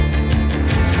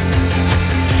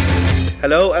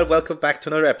Hello and welcome back to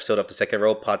another episode of the Second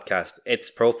Row podcast.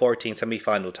 It's Pro 14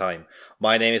 semi-final time.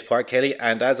 My name is Park Kelly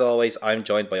and as always I'm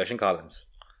joined by Oisin Collins.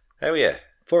 How are you?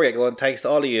 Before we get going, thanks to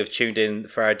all of you who have tuned in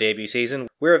for our debut season.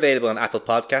 We're available on Apple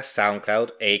Podcasts, SoundCloud,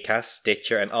 Acast,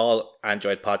 Stitcher and all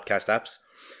Android podcast apps.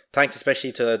 Thanks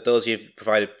especially to those who've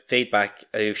provided feedback,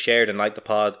 who've shared and liked the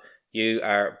pod. You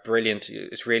are brilliant.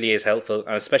 It really is helpful.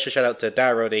 And a special shout out to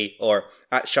Darody or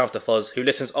at Shop the Fuzz who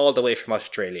listens all the way from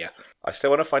Australia. I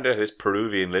still want to find out who this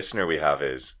Peruvian listener we have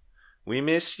is. We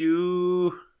miss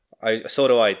you. So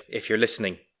do I. If you're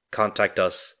listening, contact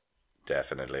us.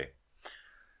 Definitely.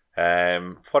 What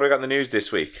have we got in the news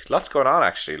this week? Lots going on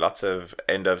actually. Lots of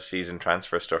end of season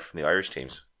transfer stuff from the Irish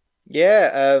teams.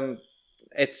 Yeah,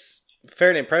 it's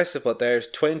fairly impressive, but there's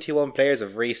 21 players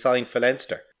have re-signed for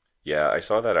Leinster. Yeah, I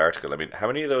saw that article. I mean, how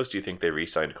many of those do you think they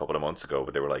re-signed a couple of months ago,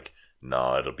 but they were like,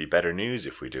 nah, it'll be better news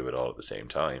if we do it all at the same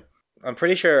time? I'm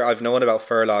pretty sure I've known about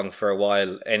Furlong for a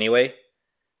while anyway,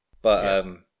 but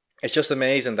it's just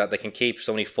amazing that they can keep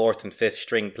so many fourth and fifth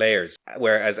string players,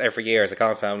 whereas every year as a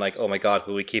Connacht fan I'm like, oh my god,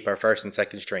 will we keep our first and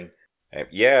second string?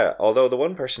 Yeah, although the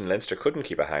one person Leinster couldn't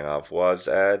keep a hang of was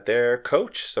their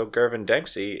coach. So Gervin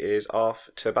Dempsey is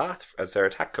off to Bath as their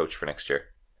attack coach for next year.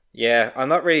 Yeah, I'm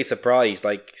not really surprised.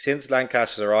 Like, since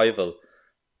Lancaster's arrival,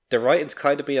 the writing's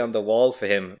kind of been on the wall for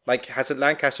him. Like, has it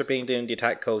Lancaster been doing the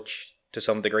attack coach to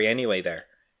some degree anyway there?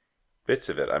 Bits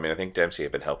of it. I mean, I think Dempsey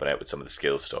had been helping out with some of the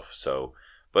skill stuff. So,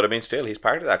 but I mean, still, he's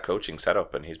part of that coaching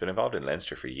setup, and he's been involved in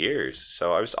Leinster for years.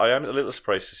 So I am a little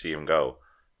surprised to see him go.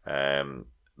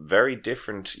 Very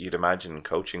different, you'd imagine,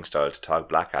 coaching style to Tog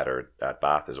Blackadder at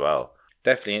Bath as well.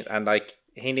 Definitely, and like,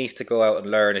 he needs to go out and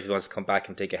learn if he wants to come back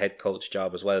and take a head coach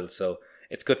job as well. So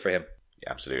it's good for him.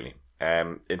 Yeah, absolutely.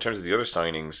 In terms of the other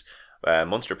signings,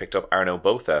 Munster picked up Arno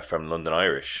Botha from London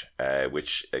Irish,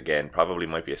 which again probably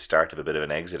might be a start of a bit of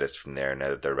an exodus from there now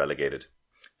that they're relegated.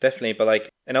 Definitely, but like,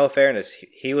 in all fairness,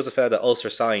 he was a fella that Ulster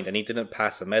signed and he didn't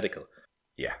pass the medical.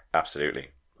 Yeah,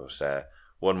 absolutely. But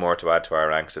one more to add to our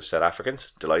ranks of South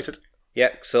Africans. Delighted.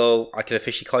 Yeah, so I can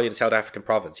officially call you the South African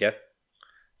province, yeah?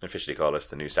 Officially call us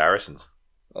the new Saracens.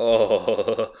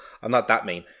 Oh, I'm not that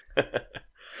mean.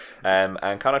 And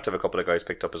Connacht have a couple of guys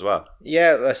picked up as well.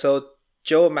 Yeah, so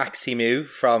Joe Maximu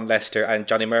from Leicester and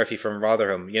Johnny Murphy from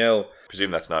Rotherham, you know.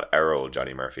 Presume that's not our old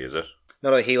Johnny Murphy, is it?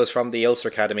 No, he was from the Ulster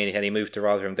Academy and he moved to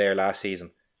Rotherham there last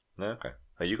season. Okay.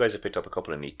 Now, you guys have picked up a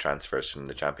couple of neat transfers from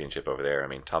the Championship over there. I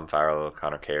mean, Tom Farrell,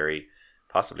 Conor Carey,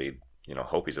 possibly,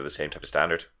 hope he's of the same type of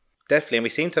standard. Definitely, and we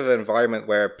seem to have an environment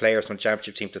where players from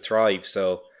Championship seem to thrive,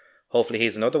 so hopefully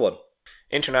he's another one.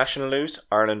 International news,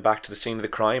 Ireland back to the scene of the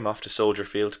crime, off to Soldier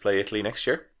Field to play Italy next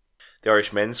year. The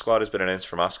Irish men's squad has been announced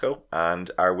for Moscow, and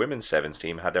our women's sevens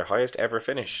team had their highest ever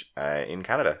finish in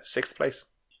Canada, 6th place.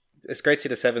 It's great to see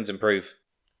the sevens improve.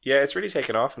 Yeah, it's really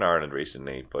taken off in Ireland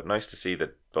recently, but nice to see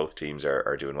that both teams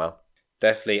are doing well.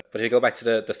 Definitely. But if you go back to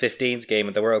the 15s game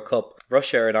in the World Cup,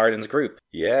 Russia are in Ireland's group.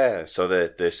 Yeah, so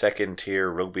the second tier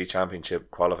rugby championship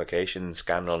qualification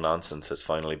scandal nonsense has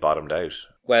finally bottomed out.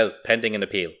 Well, pending an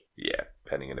appeal. Yeah,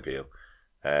 pending an appeal.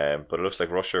 But it looks like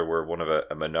Russia were one of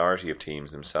a minority of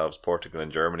teams themselves. Portugal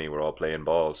and Germany were all playing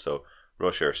ball, so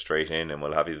Russia are straight in and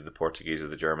we'll have either the Portuguese or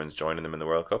the Germans joining them in the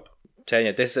World Cup. I'm telling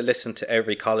you, this is a lesson to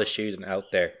every college student out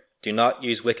there. Do not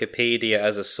use Wikipedia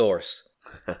as a source.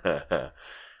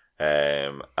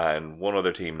 And one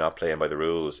other team not playing by the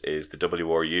rules is the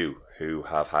WRU, who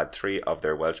have had 3 of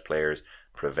their Welsh players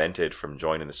prevented from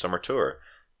joining the summer tour.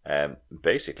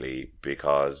 Basically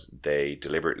because they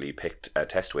deliberately picked a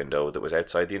test window that was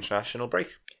outside the international break.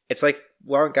 It's like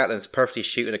Warren Gatlin's purposely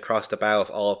shooting across the bow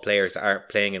of all players that aren't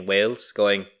playing in Wales,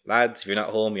 going, lads, if you're not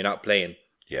home, you're not playing.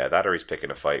 Yeah, that or he's picking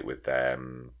a fight with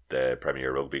the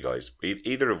Premier Rugby guys,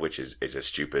 either of which is a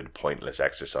stupid, pointless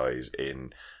exercise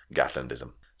in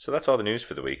Gatlandism. So that's all the news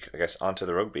for the week. I guess onto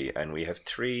the rugby, and we have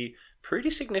 3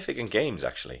 pretty significant games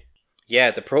actually. Yeah,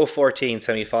 the Pro 14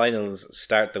 semi-finals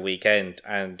start the weekend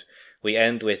and we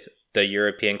end with the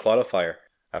European qualifier.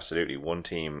 Absolutely. One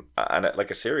team, and like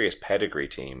a serious pedigree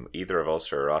team, either of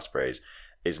Ulster or Ospreys,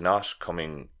 is not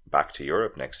coming back to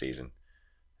Europe next season.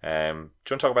 Do you want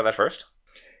to talk about that first?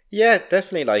 Yeah,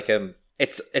 definitely. Like,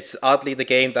 it's oddly the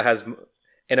game that has,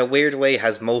 in a weird way,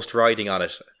 has most riding on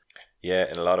it.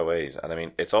 Yeah, in a lot of ways. And I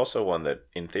mean, it's also one that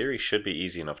in theory should be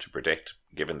easy enough to predict,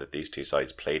 given that these two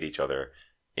sides played each other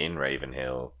in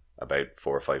Ravenhill about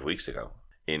 4 or 5 weeks ago.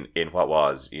 In what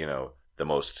was, the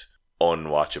most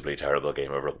unwatchably terrible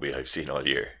game of rugby I've seen all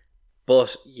year.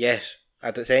 But yet,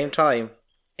 at the same time,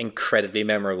 incredibly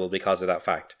memorable because of that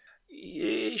fact.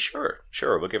 Yeah, sure,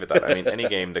 we'll give it that. I mean, any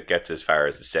game that gets as far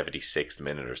as the 76th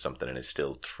minute or something and is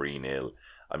still 3-0,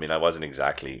 I mean, I wasn't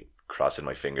exactly crossing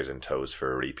my fingers and toes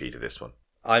for a repeat of this one.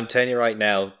 I'm telling you right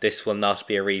now, this will not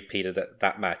be a repeat of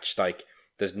that match. Like,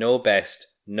 there's no Best,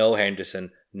 no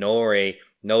Henderson, no Ray,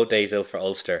 no Daisill for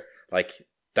Ulster. Like,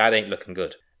 that ain't looking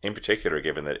good. In particular,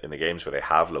 given that in the games where they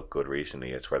have looked good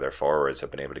recently, it's where their forwards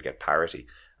have been able to get parity.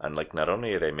 And like, not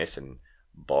only are they missing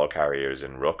ball carriers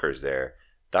and ruckers there,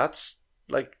 that's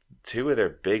like two of their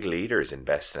big leaders in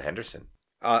Best and Henderson.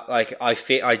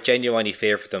 I genuinely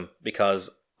fear for them because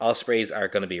Ospreys are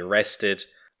going to be rested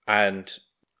and,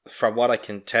 from what I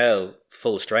can tell,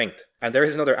 full strength. And there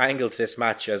is another angle to this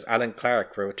match as Alan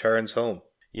Clark returns home.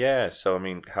 Yeah, so I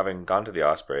mean, having gone to the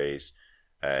Ospreys,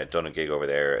 done a gig over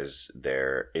there as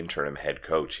their interim head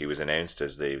coach, he was announced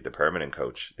as the permanent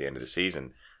coach at the end of the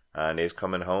season, and is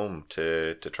coming home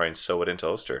to try and sew it into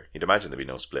Ulster. You'd imagine there'd be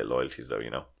no split loyalties though,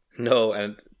 you know. No,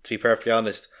 and to be perfectly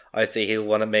honest, I'd say he'll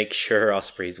want to make sure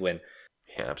Ospreys win.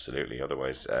 Yeah, absolutely.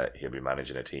 Otherwise, he'll be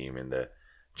managing a team in the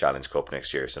Challenge Cup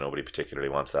next year, so nobody particularly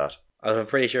wants that. I'm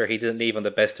pretty sure he didn't leave on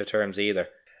the best of terms either.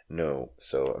 No,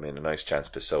 so I mean, a nice chance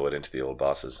to sew it into the old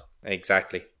bosses.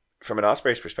 Exactly. From an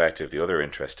Ospreys perspective, the other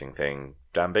interesting thing,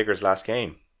 Dan Biggar's last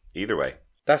game. Either way.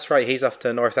 That's right, he's off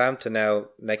to Northampton now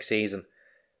next season.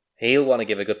 He'll want to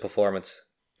give a good performance.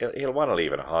 He'll want to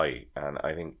leave it high, and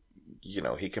I think, you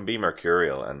know, he can be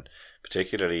mercurial, and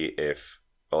particularly if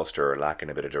Ulster are lacking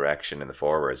a bit of direction in the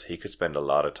forwards, he could spend a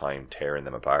lot of time tearing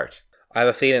them apart. I have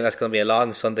a feeling that's going to be a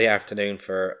long Sunday afternoon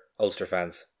for Ulster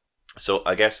fans. So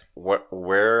I guess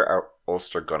where are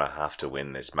Ulster going to have to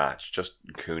win this match? Just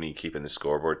Cooney keeping the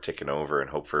scoreboard ticking over and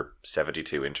hope for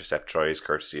 72 intercept tries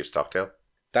courtesy of Stockdale?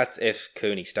 That's if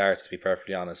Cooney starts, to be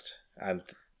perfectly honest. And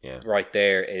yeah, right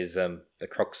there is the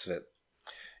crux of it.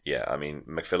 Yeah, I mean,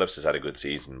 McPhillips has had a good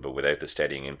season, but without the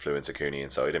steadying influence of Cooney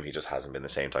inside him, he just hasn't been the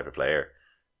same type of player.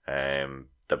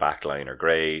 The back line are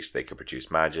great, they can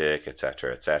produce magic,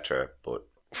 etc., etc. But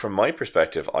from my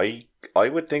perspective, I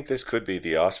would think this could be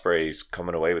the Ospreys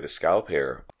coming away with a scalp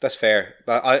here. That's fair.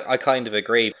 I kind of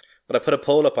agree. But I put a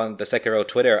poll up on the Second Row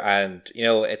Twitter and, you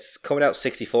know, it's coming out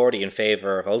 60-40 in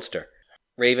favour of Ulster.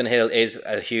 Ravenhill is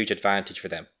a huge advantage for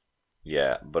them.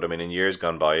 Yeah, but I mean, in years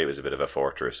gone by, it was a bit of a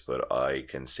fortress, but I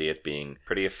can see it being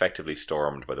pretty effectively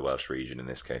stormed by the Welsh region in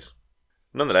this case.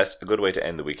 Nonetheless, a good way to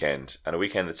end the weekend, and a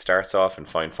weekend that starts off in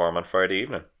fine form on Friday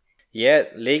evening. Yeah,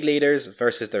 league leaders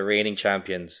versus the reigning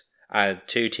champions, and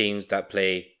two teams that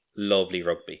play lovely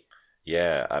rugby.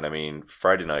 Yeah, and I mean,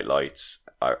 Friday Night Lights,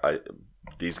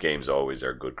 these games always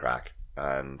are good crack,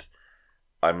 and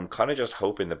I'm kind of just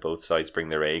hoping that both sides bring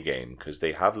their A game, because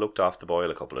they have looked off the boil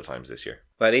a couple of times this year.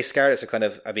 Well, these Scarlets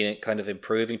have been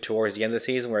improving towards the end of the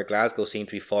season, where Glasgow seem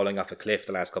to be falling off a cliff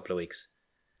the last couple of weeks.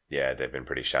 Yeah, they've been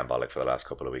pretty shambolic for the last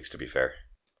couple of weeks, to be fair.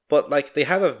 But they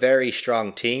have a very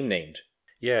strong team named.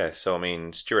 Yeah, so I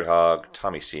mean, Stuart Hogg,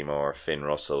 Tommy Seymour, Finn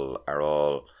Russell are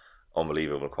all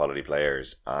unbelievable quality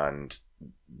players, and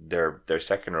their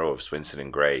second row of Swinson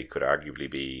and Gray could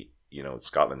arguably be, you know,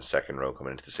 Scotland's second row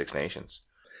coming into the Six Nations.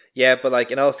 Yeah,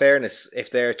 but in all fairness, if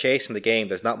they're chasing the game,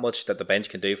 there's not much that the bench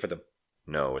can do for them.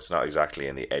 No, it's not exactly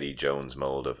in the Eddie Jones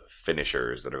mould of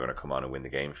finishers that are going to come on and win the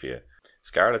game for you.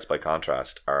 Scarlets, by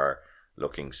contrast, are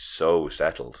looking so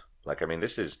settled. I mean,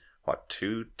 this is,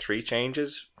 2-3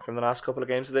 changes from the last couple of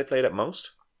games that they played at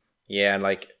most? Yeah,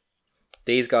 and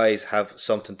these guys have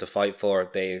something to fight for.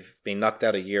 They've been knocked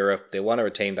out of Europe. They want to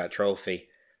retain that trophy.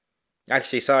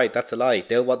 Actually, sorry, that's a lie.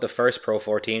 They'll want the first Pro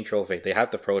 14 trophy. They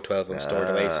have the Pro 12 one stored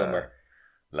away somewhere.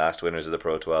 Last winners of the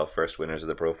Pro 12, first winners of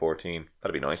the Pro 14.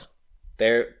 That'd be nice.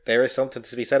 There is something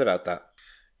to be said about that.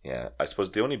 Yeah, I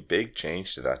suppose the only big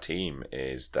change to that team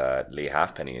is that Lee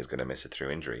Halfpenny is going to miss it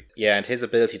through injury. Yeah, and his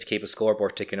ability to keep a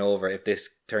scoreboard ticking over if this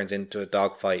turns into a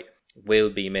dogfight will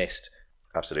be missed.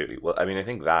 Absolutely. Well, I mean, I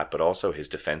think that, but also his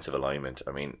defensive alignment.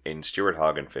 I mean, in Stuart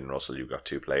Hogg and Finn Russell, you've got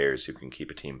two players who can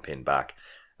keep a team pinned back,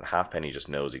 and Halfpenny just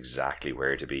knows exactly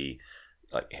where to be.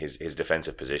 His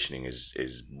defensive positioning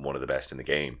is one of the best in the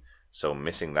game. So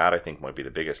missing that, I think, might be the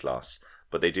biggest loss.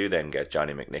 But they do then get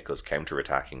Johnny McNichol's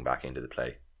counter-attacking back into the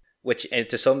play. Which,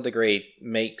 to some degree,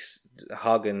 makes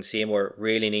Hogg and Seymour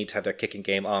really need to have their kicking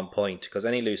game on point, because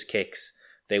any loose kicks,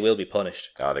 they will be punished.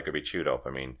 They could be chewed up. I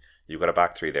mean, you've got a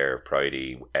back three there of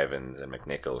Pridey, Evans and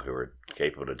McNichol who are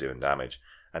capable of doing damage.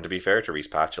 And to be fair to Rhys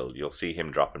Patchell, you'll see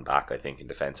him dropping back, I think, in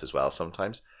defence as well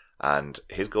sometimes. And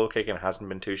his goal kicking hasn't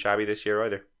been too shabby this year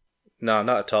either. No,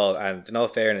 not at all. And in all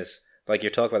fairness,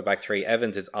 you're talking about the back three,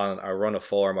 Evans is on a run of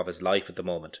form of his life at the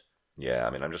moment. Yeah, I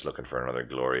mean, I'm just looking for another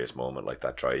glorious moment like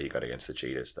that try he got against the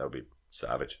Cheetahs. That would be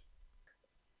savage.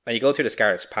 And you go through the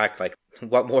Scarlets pack,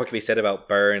 what more can be said about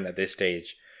Byrne at this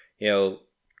stage? You know,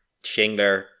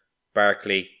 Shingler,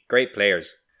 Barkley, great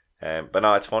players. But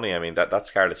no, it's funny. I mean, that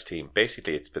Scarlets team,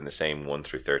 basically it's been the same 1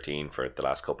 through 13 for the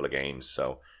last couple of games.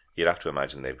 So you'd have to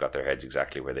imagine they've got their heads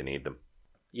exactly where they need them.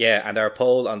 Yeah, and our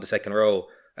poll on the second row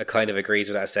kind of agrees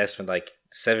with that assessment. Like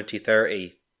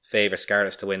 70-30 favour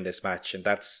Scarlets to win this match, and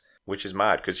that's... Which is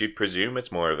mad, because you'd presume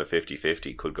it's more of a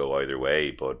 50-50, could go either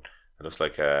way, but it looks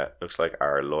like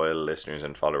our loyal listeners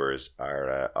and followers are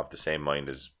of the same mind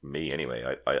as me anyway.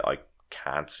 I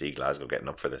can't see Glasgow getting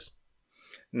up for this.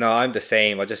 No, I'm the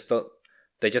same. I just thought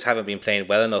they just haven't been playing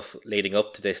well enough leading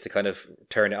up to this to kind of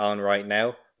turn it on right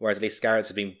now, whereas at least Scarlets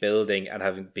have been building and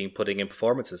haven't been putting in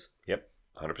performances. Yep,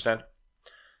 100%.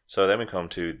 So then we come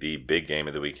to the big game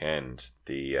of the weekend,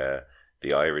 the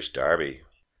Irish Derby.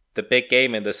 The big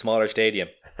game in the smaller stadium.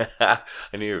 I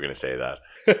knew you were going to say that.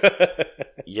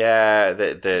 Yeah,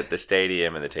 the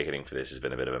stadium and the ticketing for this has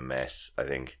been a bit of a mess, I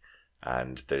think.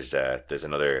 And there's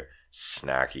another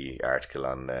snarky article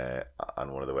on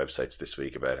one of the websites this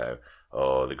week about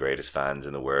how the greatest fans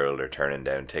in the world are turning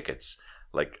down tickets.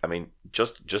 Like, I mean,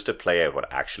 just to play out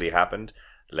what actually happened,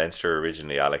 Leinster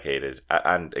originally allocated,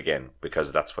 and again,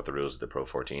 because that's what the rules of the Pro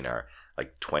 14 are,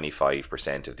 like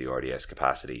 25% of the RDS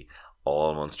capacity.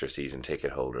 All Munster season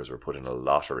ticket holders were put in a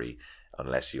lottery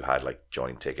unless you had like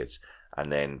joint tickets.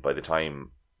 And then by the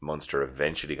time Munster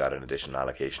eventually got an additional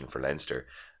allocation for Leinster,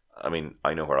 I mean,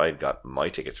 I know where I got my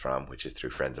tickets from, which is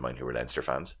through friends of mine who were Leinster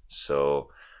fans. So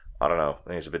I don't know. I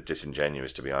think it's a bit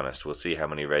disingenuous, to be honest. We'll see how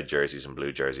many red jerseys and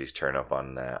blue jerseys turn up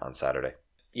on Saturday.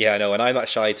 Yeah, I know, and I'm not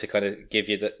shy to kind of give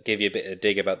you a bit of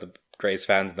dig about the greatest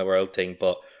fans in the world thing,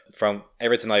 but from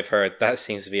everything I've heard, that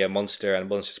seems to be a Munster and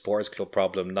Munster Sports Club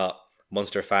problem, not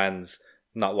Munster fans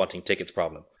not wanting tickets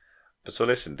problem. But so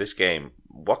listen, this game,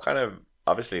 what kind of...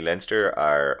 Obviously Leinster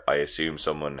I assume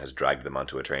someone has dragged them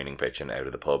onto a training pitch and out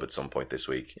of the pub at some point this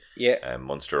week. Yeah.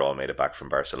 Munster all made it back from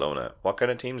Barcelona. What kind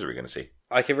of teams are we going to see?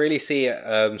 I can really see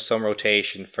some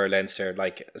rotation for Leinster,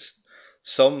 like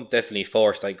some definitely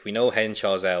forced. Like we know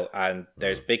Henshaw's out and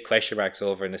there's big question marks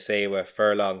over in Nasewa,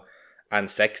 Furlong and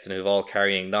Sexton who've all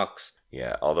carrying knocks.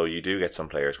 Yeah, although you do get some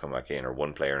players come back in, or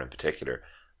one player in particular.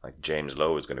 Like James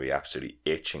Lowe is going to be absolutely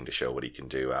itching to show what he can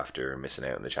do after missing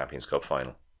out in the Champions Cup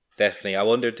final. Definitely. I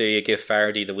wonder, do you give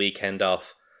Fardy the weekend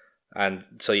off and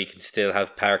so you can still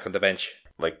have Park on the bench?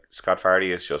 Like Scott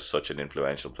Fardy is just such an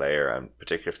influential player, and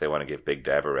particularly if they want to give Big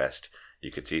Dev a rest, you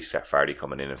could see Scott Fardy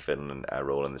coming in and filling a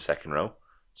role in the second row.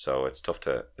 So it's tough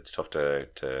to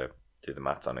do the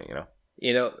maths on it, you know.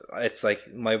 You know, it's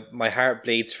like my heart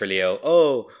bleeds for Leo.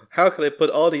 Oh, how can I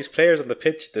put all these players on the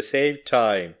pitch at the same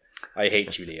time? I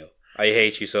hate you, Leo. I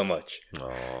hate you so much.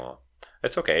 Oh,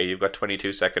 it's okay. You've got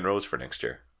 22 second rows for next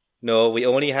year. No, we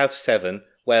only have 7.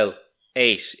 Well,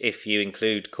 8 if you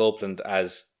include Copeland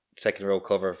as second row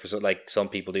cover, for like some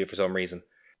people do for some reason.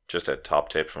 Just a top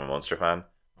tip from a Munster fan: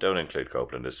 don't include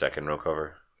Copeland as second row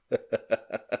cover.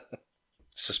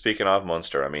 So speaking of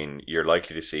Munster, I mean, you're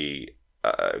likely to see,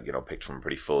 picked from a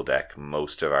pretty full deck.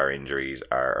 Most of our injuries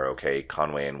are okay.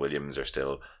 Conway and Williams are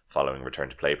still following return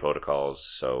to play protocols,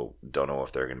 so don't know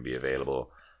if they're going to be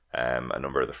available. A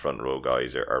number of the front row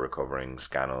guys are recovering: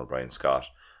 Scannell, Brian Scott.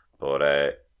 But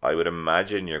I would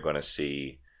imagine you're going to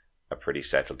see a pretty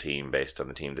settled team based on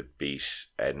the team that beat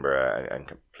Edinburgh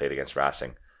and played against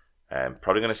Racing.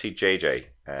 Probably going to see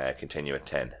JJ continue at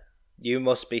 10. You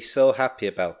must be so happy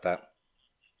about that.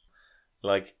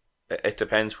 Like, it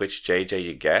depends which JJ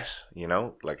you get, you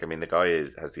know? Like, I mean, the guy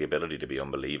has the ability to be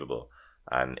unbelievable.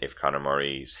 And if Conor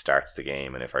Murray starts the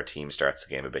game and if our team starts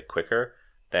the game a bit quicker,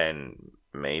 then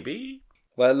maybe...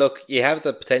 Well, look, you have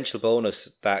the potential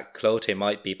bonus that Cloete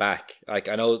might be back. Like,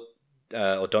 I know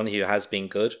O'Donoghue has been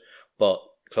good, but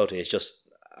Cloete is just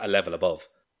a level above.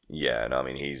 Yeah, no, I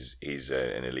mean, he's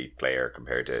an elite player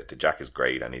compared to Jack is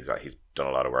great, and he's done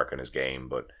a lot of work on his game,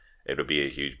 but it would be a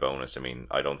huge bonus. I mean,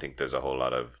 I don't think there's a whole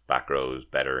lot of back rows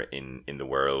better in the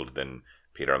world than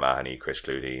Peter O'Mahony, Chris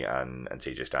Cloete, and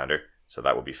CJ Stander. So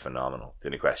that would be phenomenal. The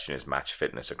only question is match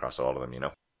fitness across all of them, you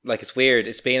know? Like, it's weird.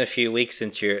 It's been a few weeks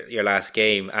since your last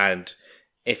game, and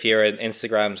if you're an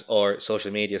Instagram or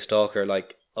social media stalker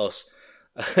like us,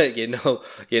 you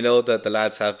know that the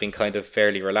lads have been kind of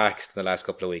fairly relaxed in the last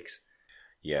couple of weeks.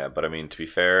 Yeah, but I mean, to be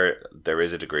fair, there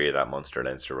is a degree of that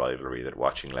Munster-Leinster rivalry that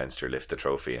watching Leinster lift the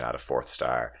trophy and add a 4th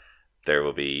star, there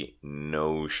will be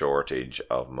no shortage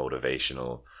of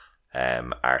motivational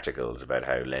articles about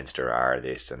how Leinster are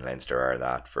this and Leinster are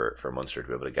that for Munster to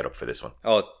be able to get up for this one.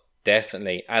 Oh,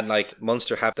 definitely. And like,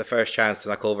 Munster have the first chance to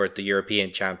knock over the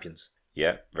European champions.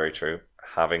 Yeah, very true.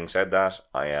 Having said that,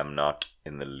 I am not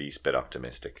in the least bit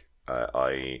optimistic.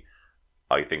 I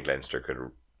think Leinster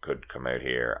could come out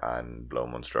here and blow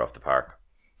Munster off the park.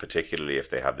 particularly if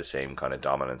they have the same kind of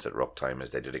dominance at ruck time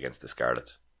as they did against the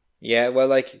Scarlets. Yeah, well,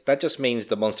 like, that just means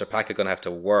the Munster pack are going to have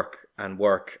to work and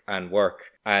work and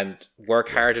work and work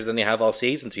harder than they have all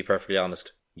season, to be perfectly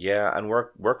honest. Yeah, and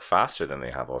work faster than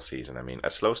they have all season. I mean, a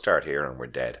slow start here and we're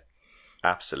dead.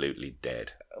 Absolutely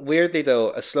dead. Weirdly,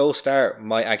 though, a slow start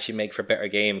might actually make for a better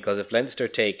game, because if Leinster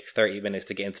take 30 minutes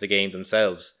to get into the game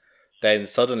themselves, then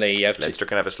suddenly you have Leinster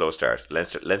can have a slow start.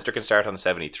 Leinster can start on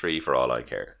 73 for all I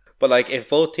care. But, like, if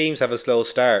both teams have a slow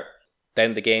start,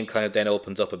 then the game kind of then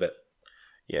opens up a bit.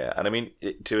 Yeah, and I mean,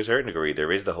 to a certain degree,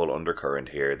 there is the whole undercurrent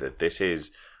here that this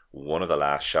is one of the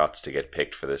last shots to get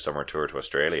picked for the summer tour to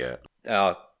Australia.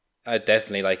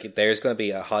 Definitely. Like, there's going to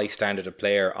be a high standard of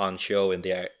player on show in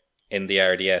the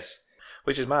RDS.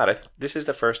 Which is mad. This is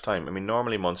the first time. I mean,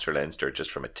 normally Munster-Leinster,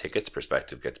 just from a tickets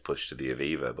perspective, gets pushed to the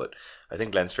Aviva, but I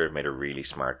think Leinster have made a really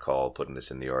smart call putting this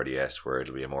in the RDS, where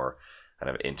it'll be a more kind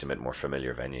of intimate, more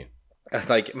familiar venue.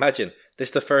 Like, imagine, this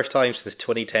is the first time since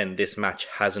 2010 this match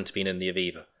hasn't been in the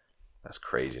Aviva. That's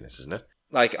craziness, isn't it?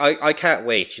 Like, I can't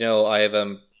wait. You know,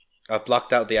 I've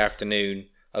blocked out the afternoon.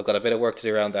 I've got a bit of work to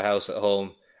do around the house at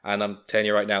home, and I'm telling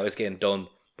you right now, it's getting done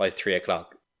by 3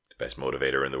 o'clock. The best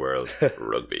motivator in the world,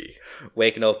 rugby.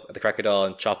 Waking up at the crack of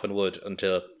dawn, chopping wood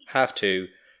until 2:30,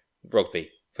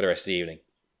 rugby for the rest of the evening.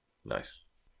 Nice.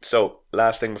 So,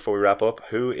 last thing before we wrap up,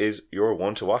 who is your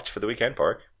one to watch for the weekend,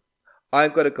 Park?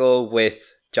 I'm going to go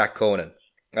with Jack Conan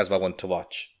as my one to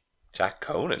watch. Jack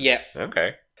Conan? Yeah.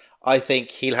 Okay. I think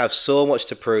he'll have so much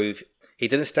to prove. He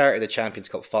didn't start in the Champions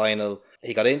Cup final.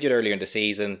 He got injured earlier in the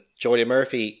season. Jordy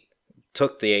Murphy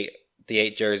took the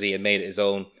 8 jersey and made it his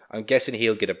own. I'm guessing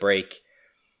he'll get a break.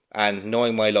 And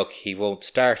knowing my luck, he won't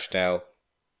start now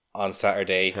on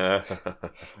Saturday.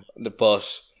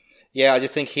 But yeah, I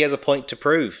just think he has a point to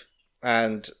prove.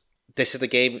 And this is the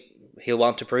game he'll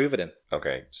want to prove it in.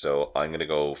 Okay, so I'm going to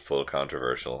go full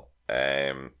controversial.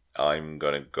 I'm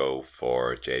going to go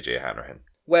for JJ Hanrahan.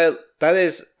 Well, that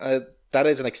is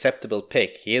an acceptable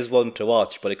pick. He is one to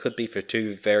watch, but it could be for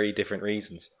 2 very different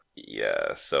reasons.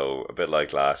 Yeah, so a bit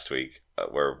like last week,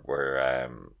 where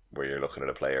you're looking at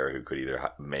a player who could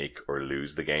either make or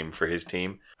lose the game for his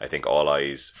team. I think all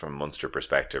eyes from Munster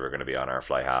perspective are going to be on our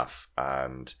fly half,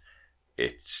 and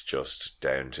it's just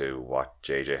down to what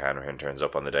JJ Hanrahan turns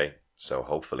up on the day. So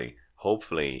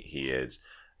hopefully he is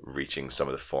reaching some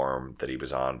of the form that he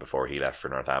was on before he left for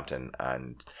Northampton,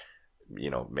 and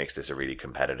makes this a really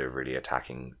competitive, really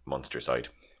attacking Munster side.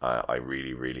 I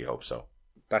really, really hope so.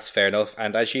 That's fair enough.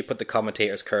 And as you put the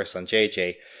commentator's curse on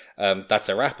JJ, that's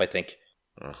a wrap, I think.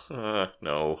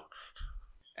 No.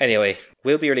 Anyway,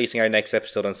 we'll be releasing our next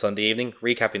episode on Sunday evening,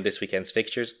 recapping this weekend's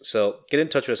fixtures. So get in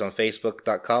touch with us on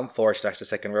facebook.com/the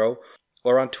second row,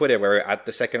 or on Twitter where we're at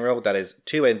the second row. That is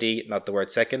 2ND, not the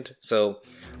word second. So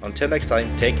until next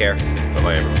time, take care.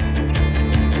 Bye-bye, everyone.